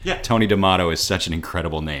movie. Yeah. Tony D'Amato is such an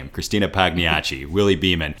incredible name. Christina Pagliacci, Willie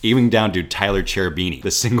Beeman, even down to Tyler Cherubini,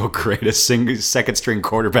 the single greatest second string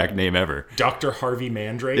quarterback name ever. Dr. Harvey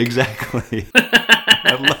Mandrake. Exactly.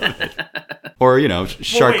 I love it. Or,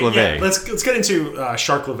 Shark LeVay. Yeah. Let's get into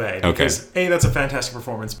Shark LeVay. Because A, that's a fantastic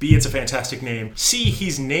performance. B, it's a fantastic name. C,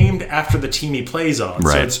 he's named after the team he plays on.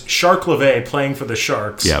 Right. So it's Shark LeVay playing for the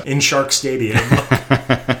Sharks in Shark Stadium.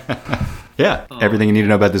 Yeah, everything you need to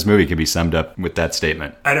know about this movie can be summed up with that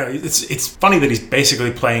statement. I know. It's funny that he's basically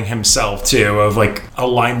playing himself, too, of like a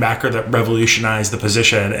linebacker that revolutionized the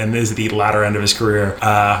position and is the latter end of his career.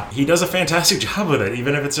 He does a fantastic job with it,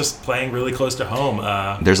 even if it's just playing really close to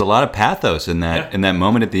home. There's a lot of pathos in that in that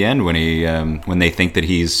moment at the end when he when they think that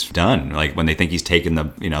he's done, like when they think he's taken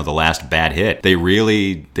the last bad hit. They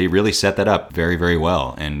really set that up very, very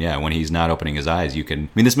well. And yeah, when he's not opening his eyes,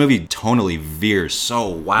 this movie tonally veers so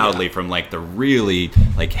wildly from like the really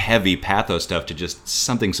like heavy pathos stuff to just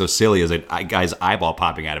something so silly as a guy's eyeball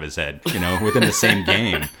popping out of his head, within the same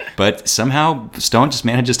game. But somehow Stone just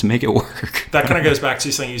manages to make it work. That kind of goes back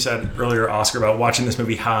to something you said earlier, Oscar, about watching this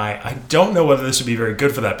movie high. I don't know whether this would be very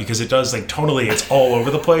good for that because it does, like, tonally, it's all over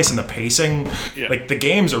the place and the pacing. Yeah. Like, the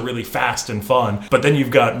games are really fast and fun, but then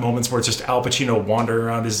you've got moments where it's just Al Pacino wandering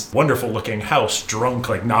around his wonderful looking house, drunk,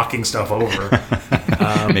 like knocking stuff over.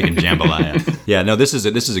 Making jambalaya. Yeah, no, this is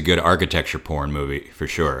a good architecture porn movie for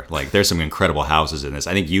sure. Like, there's some incredible houses in this.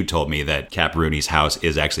 I think you told me that Cap Rooney's house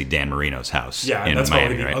is actually Dan Marino's house. Yeah, in that's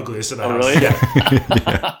Miami, probably the right? ugliest of the Oh, house. really?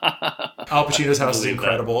 Yeah. Al Pacino's house is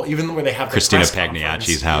incredible. Even where they have the Christina press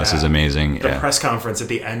Pagliacci's house is amazing. The press conference at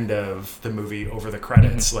the end of the movie over the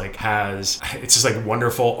credits it's just like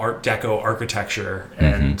wonderful Art Deco architecture,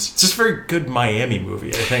 and it's just a very good Miami movie,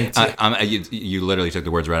 I think. You literally took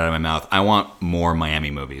the words right out of my mouth. I want more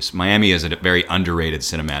Miami movies. Miami is a very underrated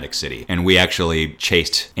cinematic city, and we actually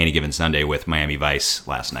chased Any Given Sunday with Miami Vice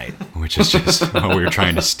last night, which is just we were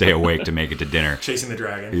trying to stay awake to make it to dinner. Chasing the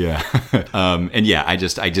Dragon. Yeah. And yeah, I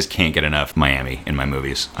just can't get enough Miami in my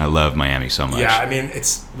movies. I love Miami so much. Yeah, I mean,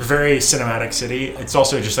 it's a very cinematic city. It's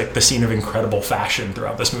also just like the scene of incredible fashion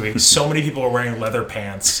throughout this movie. So many people are wearing leather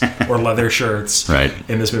pants or leather shirts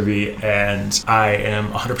in this movie, and I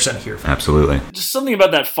am 100% here for it. Absolutely. Just something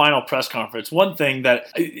about that final press conference. One thing that,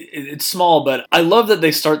 it's small, but I love that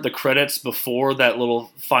they start the credits before that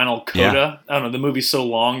little final coda. I don't know, the movie's so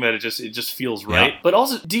long that it just feels right. But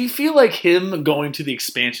also, do you feel like him going to the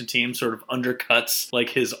expansion team sort of undercuts like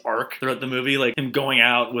his arc throughout the movie? Like him going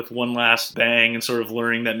out with one last bang and sort of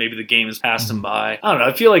learning that maybe the game has passed him by. I don't know.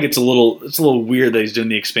 I feel like it's a little weird that he's doing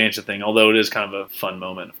the expansion thing, although it is kind of a fun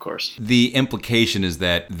moment, of course. The implication is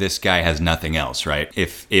that this guy has nothing else, right?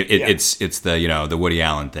 It's the the Woody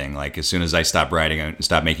Allen thing. Like, as soon as I stop writing and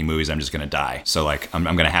stop making movies, I'm just going to die. So like I'm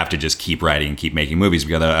going to have to just keep writing and keep making movies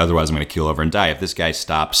because otherwise I'm going to keel over and die. If this guy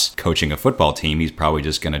stops coaching a football team, he's probably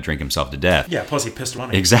just going to drink himself to death. Yeah, plus he pissed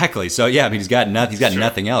money. Exactly. So yeah, I mean, he's got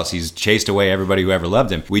nothing else. He's chased away everybody who ever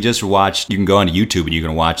loved him. We just watched, you can go onto YouTube and you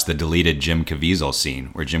can watch the deleted Jim Caviezel scene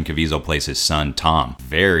where Jim Caviezel plays his son Tom.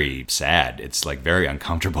 Very sad. It's like very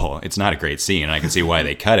uncomfortable. It's not a great scene, and I can see why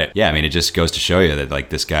they cut it. Yeah, I mean, it just goes to show you that like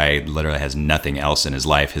this guy literally has nothing else in his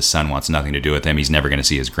life. His son wants nothing to do with him. He's never going to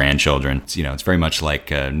see his grandchildren. It's very much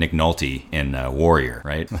like Nick Nolte in Warrior,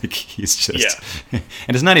 right? Like he's just, and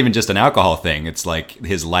it's not even just an alcohol thing. It's like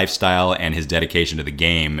his lifestyle and his dedication to the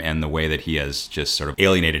game and the way that he has just sort of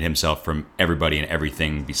alienated himself from everybody and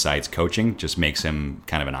everything besides coaching just makes him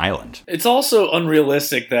kind of an island. It's also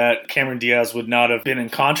unrealistic that Cameron Diaz would not have been in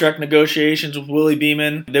contract negotiations with Willie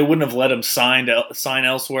Beeman. They wouldn't have let him sign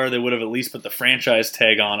elsewhere. They would have at least put the franchise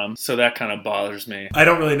tag on him. So that kind of bothers me. I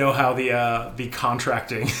don't really know how the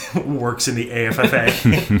contracting works in the AFFA.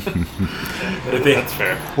 That's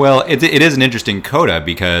fair. Well, it is an interesting coda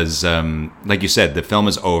because, like you said, the film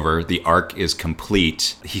is over. The arc is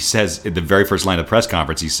complete. He says, at the very first line of the press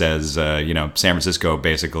conference, he says, says, San Francisco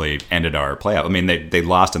basically ended our playoff. I mean, they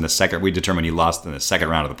lost in the second. We determined he lost in the second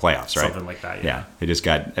round of the playoffs, right? Something like that. Yeah. They just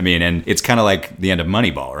got. I mean, and it's kind of like the end of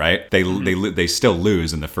Moneyball, right? They still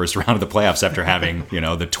lose in the first round of the playoffs after having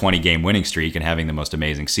the 20-game winning streak and having the most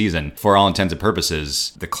amazing season. For all intents and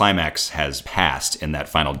purposes, the climax has passed in that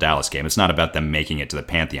final Dallas game. It's not about them making it to the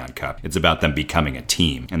Pantheon Cup. It's about them becoming a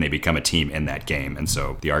team, and they become a team in that game. And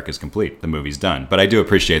so the arc is complete. The movie's done. But I do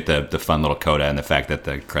appreciate the fun little coda and the fact that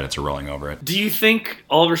the credits are rolling over it. Do you think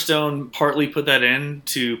Oliver Stone partly put that in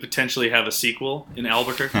to potentially have a sequel in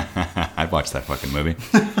Albuquerque? I'd watch that fucking movie.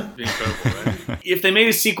 It'd be incredible, right? If they made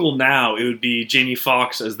a sequel now, it would be Jamie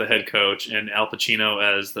Foxx as the head coach and Al Pacino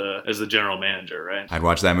as the general manager, right? I'd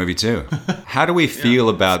watch that movie too. How do we feel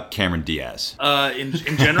about Cameron Diaz? In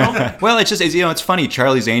general? Well, it's just, it's funny.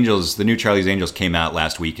 The new Charlie's Angels came out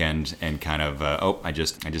last weekend and kind of, I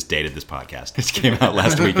just dated this podcast. It came out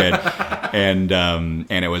last weekend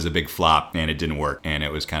and it was a big flop and it didn't work. And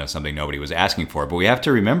it was kind of something nobody was asking for. But we have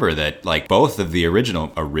to remember that like both of the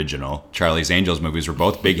original Charlie's Angels movies were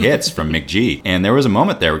both big hits from McG. And there was a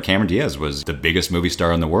moment there where Cameron Diaz was the biggest movie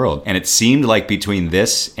star in the world. And it seemed like between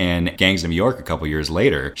this and Gangs of New York a couple years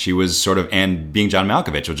later, she was sort of, and Being John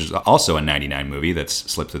Malkovich, which is also a 99 movie that's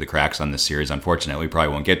slipped through the cracks on this series, unfortunately. We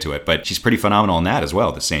probably won't get to it, but she's pretty phenomenal in that as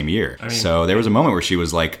well the same year. I mean, so there was a moment where she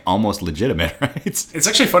was like almost legitimate, right? It's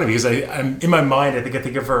actually funny because I'm in my mind, I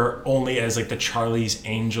think of her only as like the Charlie's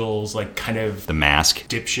Angels, like kind of The Mask,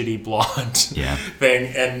 dipshitty blonde thing.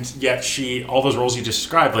 And yet all those roles you just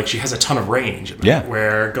described, like she has a ton of range. Yeah.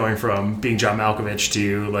 Where going from Being John Malkovich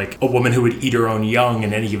to like a woman who would eat her own young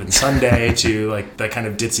in Any Given Sunday to like that kind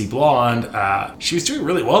of ditzy blonde, she was doing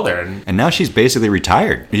really well there. And now she's basically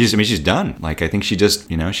retired. She's done. Like I think she just,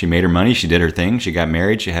 she made her money, she did her thing, she got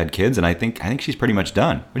married, she had kids, and I think she's pretty much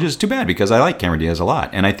done, which is too bad because I like Cameron Diaz a lot,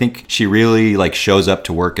 and I think she really like shows up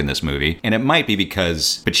to work in this movie, and it might be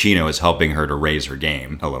because Pacino is helping her to raise her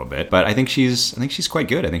game a little bit, but I think she's quite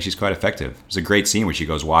good. I think she's quite effective. There's a great scene where she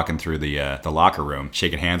goes walking through the locker room,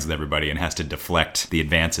 shaking hands with everybody, and has to deflect the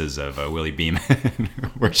advances of Willie Beeman,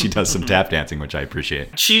 where she does some tap dancing, which I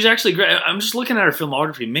appreciate. She's actually great. I'm just looking at her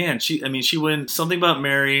filmography. Man, she went Something About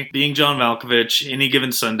Mary, Being John Malkovich, Any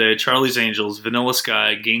Given Sunday, Charlie's Angels, Vanilla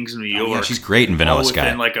Sky, Gangs of New York. Yeah, she's great in Vanilla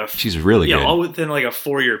Sky. She's really good. All within like a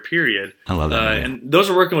 4-year period. I love that movie. And those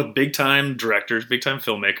are working with big-time directors, big-time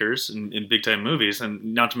filmmakers in big-time movies,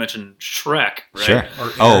 and not to mention Shrek, right?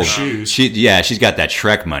 Sure. Shoes. She's got that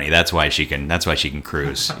Shrek money. That's why she can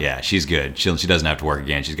cruise. Yeah, she's good. She doesn't have to work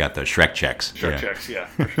again. She's got those Shrek checks. Checks, yeah,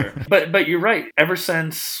 for sure. But you're right. Ever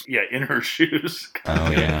since, In Her Shoes.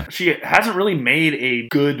 Oh, yeah. She hasn't really made a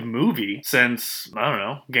good movie since, I don't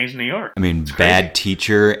know, Gangs of New York. I mean, Bad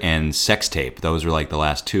Teacher and Sex Tape. Those were like the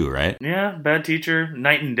last two, right? Yeah, Bad Teacher,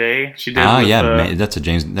 Night and Day. She did. That's a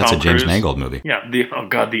James Mangold movie. Yeah.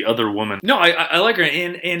 The Other Woman. No, I like her,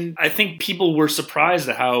 and I think people were surprised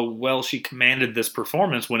at how well she commanded this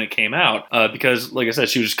performance when it came out, because, like I said,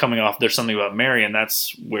 she was just coming off There's Something About Mary, and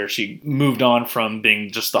that's where she moved on from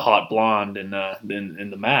being just the hot blonde in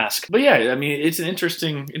The Mask. But yeah, I mean, it's an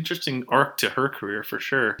interesting arc to her career for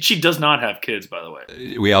sure. She does not have kids, by the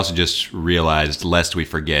way. We also just realized, lest we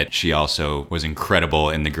forget, she also was incredible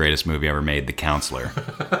in the greatest movie ever made, The Counselor.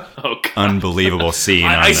 Oh, God. Unbelievable scene.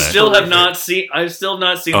 I still have not seen. I've still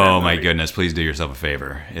not seen. Oh that my movie. Goodness! Please do yourself a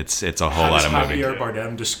favor. It's a whole lot of movie. How does Javier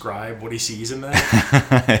Bardem describe what he sees in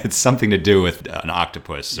that? It's something to do with an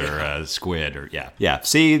octopus or a squid or yeah.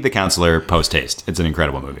 See The Counselor post haste. It's an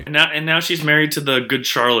incredible movie. And now she's married to the Good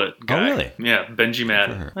Charlotte guy. Oh really? Yeah, Benji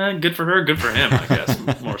Madden. Good for her. Good for him. I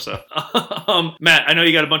guess more so. Matt, I know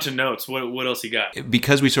you got a bunch of notes. What else you got?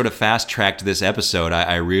 Because we sort of fast tracked this episode,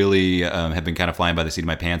 I really have been kind of flying by the seat of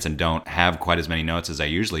my pants and don't have quite as many notes as I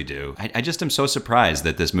usually do. I just am so surprised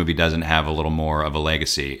that this movie doesn't have a little more of a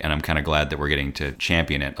legacy, and I'm kind of glad that we're getting to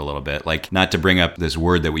champion it a little bit. Like, not to bring up this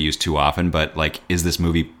word that we use too often, but like, is this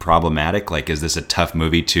movie problematic? Like, is this a tough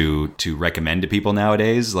movie to recommend to people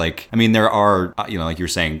nowadays? Like, I mean, there are, like you're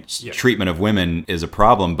saying, treatment of women is a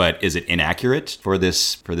problem, but is it inaccurate for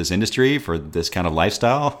this industry, for this kind of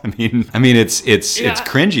lifestyle? I mean, it's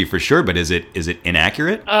cringy for sure, but is it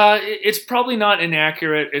inaccurate? It's probably not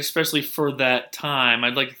inaccurate, especially for that time.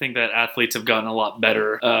 I'd like to think that athletes have gotten a lot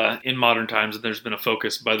better in modern times, and there's been a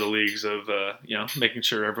focus by the leagues of making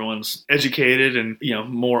sure everyone's educated and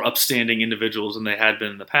more upstanding outstanding individuals than they had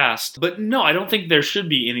been in the past. But no, I don't think there should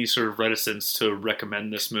be any sort of reticence to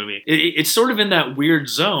recommend this movie. It's sort of in that weird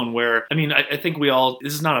zone where, I mean, I think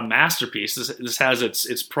this is not a masterpiece. This has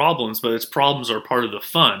its problems, but its problems are part of the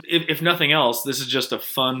fun. If nothing else, this is just a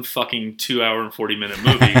fun fucking 2 hour and 40-minute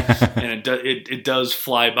movie, and it does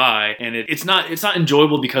fly by, and it's not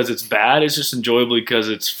enjoyable because it's bad. It's just enjoyable because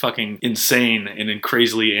it's fucking insane and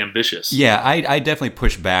crazily ambitious. Yeah, I definitely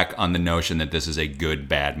push back on the notion that this is a good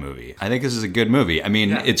bad movie. I think this is a good movie. I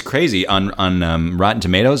mean, It's crazy on Rotten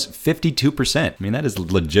Tomatoes, 52%. I mean, that is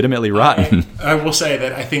legitimately rotten. I will say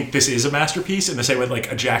that I think this is a masterpiece in the same way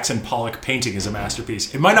like a Jackson Pollock painting is a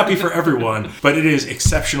masterpiece. It might not be for everyone, but it is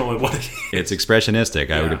exceptional at what it is. It's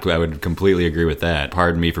expressionistic. I would completely agree with that.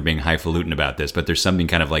 Pardon me for being highfalutin about this, but there's something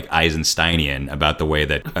kind of like Eisensteinian about the way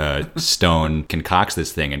that Stone concocts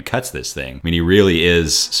this thing and cuts this thing. I mean, he really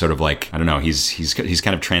is sort of like, I don't know, he's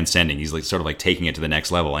kind of transcending. He's like sort of like taking it to the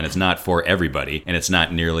next level, and it's not for everybody, and it's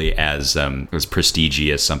not nearly as prestige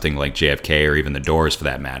as something like JFK or even The Doors for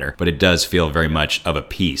that matter. But it does feel very much of a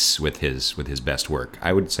piece with his best work.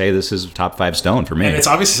 I would say this is top 5 Stone for me. And it's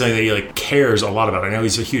obviously something that he like cares a lot about. I know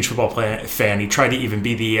he's a huge football fan. He tried to even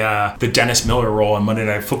be the Dennis Miller role on Monday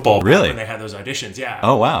Night Football. Really? When they had those auditions, yeah.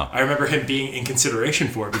 Oh wow. I remember him being in consideration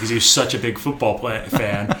for it because he was such a big football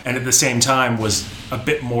fan, and at the same time was a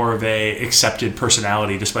bit more of a accepted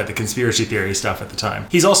personality despite the conspiracy theory stuff at the time.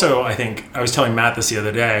 He's also, I think, I was telling Matt this the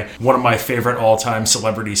other day, one of my favorite all-time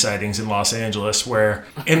celebrity sightings in Los Angeles, where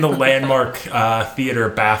in the Landmark theater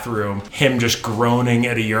bathroom, him just groaning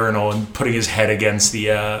at a urinal and putting his head against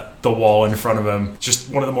the wall in front of him. Just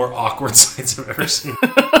one of the more awkward sights I've ever seen.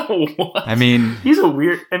 I mean, he's a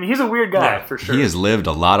weird guy for sure. He has lived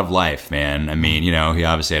a lot of life, man. I mean, he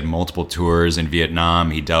obviously had multiple tours in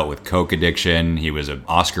Vietnam. He dealt with coke addiction. He was an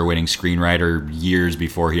Oscar-winning screenwriter years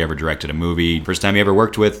before he ever directed a movie. First time he ever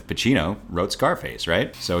worked with Pacino, wrote Scarface,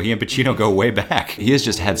 right? So he and Pacino go way back. He has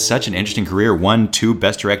just had such an interesting career. Won 2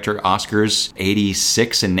 Best Director Oscars,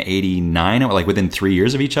 86 and 89, like within 3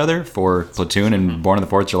 years of each other for Platoon and Born on the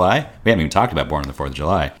 4th of July. We haven't even talked about Born on the 4th of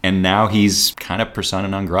July. And now he's kind of persona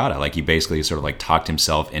non grata. Like he basically sort of like talked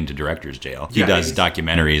himself into director's jail. He does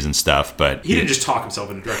documentaries and stuff, but he didn't just talk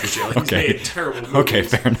himself into director's jail. He's made terrible movies. Okay,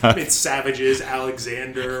 fair enough. He made Savages,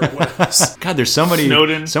 Alexander, what else? God, there's so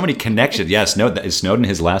many connections. Yeah, Snowden. Is Snowden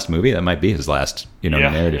his last movie? That might be his last,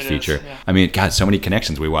 narrative feature. Is, yeah. I mean, God, so many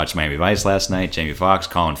connections. We watched Miami Vice last night. Jamie Foxx,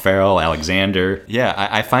 Colin Farrell, Alexander. Yeah,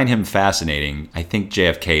 I find him fascinating. I think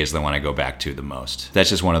JFK is the one I go back to the most. That's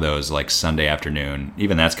just one of those like Sunday afternoon.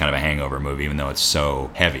 Even that's kind of a hangover movie, even though it's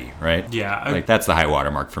so heavy, right? Yeah, like that's the high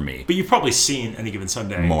watermark for me. But you've probably seen Any Given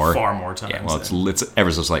Sunday far more times. Yeah, well, it's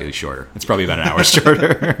ever so slightly shorter. It's probably about an hour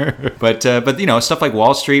shorter. But stuff like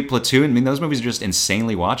Wall Street, Platoon. I mean, those movies are just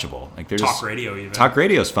insanely watchable. Like there's Talk Radio even. Talk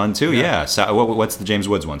Radio's fun too. Yeah. What's the James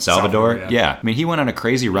Woods one? Salvador. Yeah. I mean, he went on a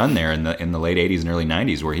crazy run there in the late '80s and early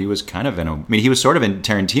 '90s where he was kind of he was sort of in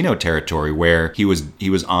Tarantino territory where he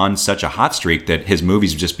was on such a hot streak that his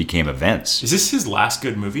movies just became events. Is this his last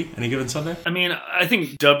good movie? Any Given Sunday? I mean, I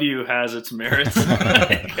think W has its merits.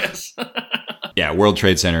 I guess. Yeah, World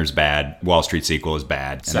Trade Center is bad. Wall Street sequel is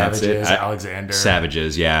bad. And Savages, Alexander.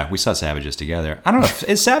 Savages, yeah. We saw Savages together. I don't know.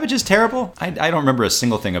 Is Savages terrible? I don't remember a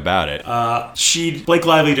single thing about it. Blake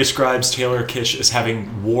Lively describes Taylor Kitsch as having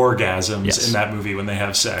wargasms in that movie when they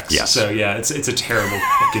have sex. Yes. So yeah, it's a terrible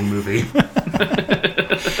fucking movie.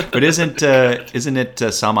 But isn't it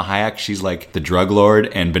Salma Hayek? She's like the drug lord,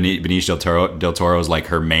 and Benicio del Toro is like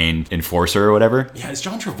her main enforcer or whatever. Yeah, is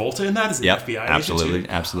John Travolta in that? Is the FBI agent?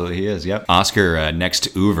 Absolutely, he is. Yep. Oscar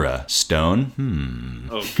next oeuvre, Stone.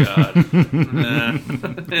 Oh God. We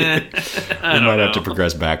might have to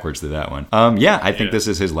progress backwards through that one. I think this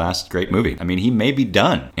is his last great movie. I mean, he may be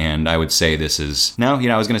done, and I would say this is I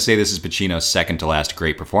was going to say this is Pacino's second to last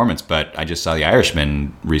great performance, but I just saw The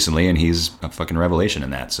Irishman recently, and he's a fucking revelation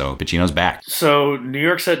in that. So Pacino's back. So New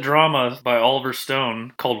York set drama by Oliver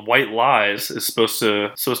Stone called White Lies is supposed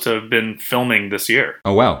to have been filming this year.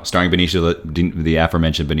 Oh wow, starring the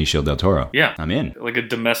aforementioned Benicio del Toro. Yeah, I'm in. Like a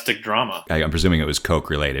domestic drama. I'm presuming it was coke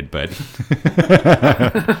related, but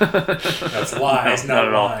that's lies,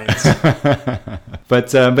 not lines.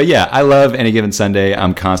 But yeah, I love Any Given Sunday.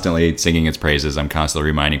 I'm constantly singing its praises. I'm constantly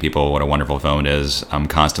reminding people what a wonderful film it is. I'm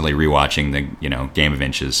constantly rewatching the Game of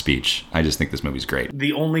Inches speech. I just think this movie's great.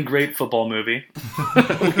 The only great football movie.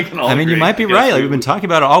 I mean, you might be right. Like, we've been talking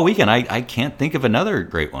about it all weekend. I can't think of another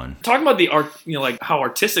great one. Talking about the art, like how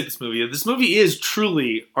artistic this movie is. This movie is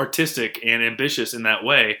truly artistic and ambitious in that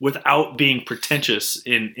way, without being pretentious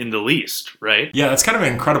in the least, right? Yeah, that's kind of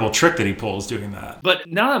an incredible trick that he pulls doing that. But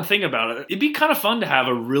now that I'm thinking about it, it'd be kind of fun to have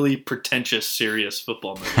a really pretentious, serious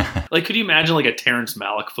football movie. Like, could you imagine like a Terrence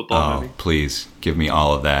Malick football movie? Please give me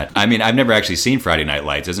all of that. I mean, I've never actually seen Friday Night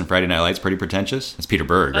Lights. Isn't Friday Night Lights pretty pretentious? It's Peter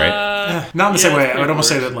Berg, right? Not in the same way. I would almost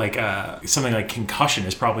say that like something like Concussion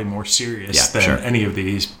is probably more serious than any of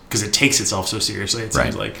these because it takes itself so seriously. It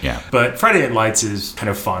seems like. Yeah. But Friday Night Lights is kind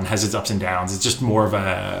of fun, has its ups and downs. It's just more of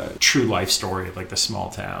a true life story of like the small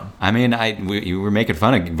town. I mean, we were making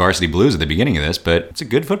fun of Varsity Blues at the beginning of this, but it's a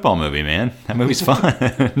good football movie, man. That movie's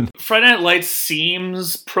fun. Friday Night Lights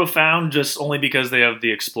seems profound just only because they have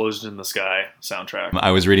the Explosion in the Sky soundtrack.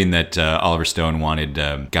 I was reading that Oliver Stone wanted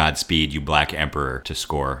Godspeed You Black Emperor to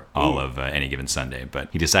score all of Any Given Sunday, but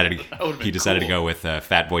he decided to go with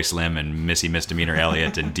Fatboy Slim and Missy Misdemeanor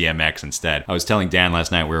Elliott and DMX instead. I was telling Dan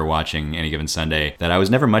last night we were watching Any Given Sunday that I was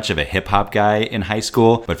never much of a hip-hop guy in high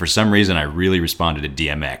school, but for some reason I really responded to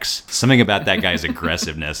DMX. Something about that guy's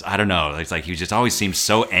aggressiveness. I don't know. It's like he just always seemed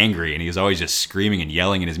so angry, and he was always just screaming and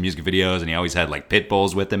yelling in his music videos, and he always had like pit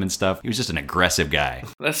bulls with him and stuff. He was just an aggressive guy.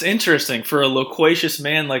 That's interesting. For a loquacious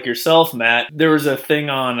man like yourself, Matt, there was a thing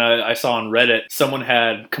I saw on Reddit. Someone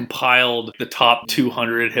had compiled the top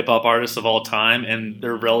 200 hip-hop artists of all time and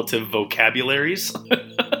their relative vocabularies.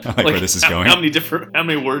 I like where this is going. How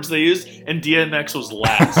many words they used, and DMX was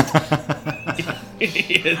last.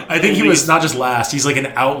 I think he was not just last, he's like an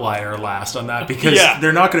outlier last on that because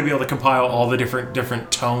they're not going to be able to compile all the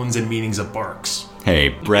different tones and meanings of barks. Hey,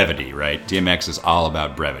 brevity, right? DMX is all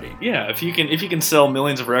about brevity. Yeah, if you can sell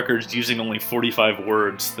millions of records using only 45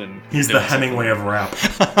 words, then he's the Hemingway of rap.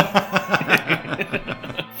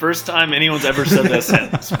 First time anyone's ever said that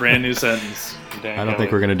sentence. Brand new sentence. I don't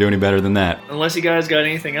think we're going to do any better than that. Unless you guys got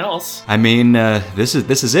anything else. I mean, this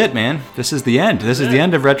is it, man. This is the end. This is the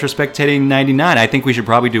end of Retrospectating 99. I think we should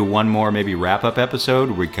probably do one more maybe wrap-up episode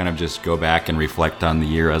where we kind of just go back and reflect on the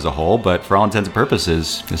year as a whole. But for all intents and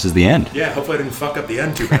purposes, this is the end. Yeah, hopefully I didn't fuck up the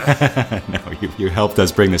end too bad. No, you helped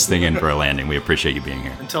us bring this thing in for a landing. We appreciate you being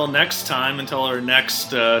here. Until next time, until our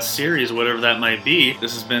next series, whatever that might be,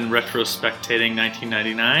 this has been Retrospectating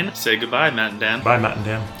 1999. Say goodbye, Matt and Dan. Bye, Matt and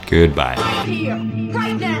Dan. Goodbye. Right here,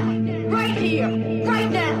 right now, right here.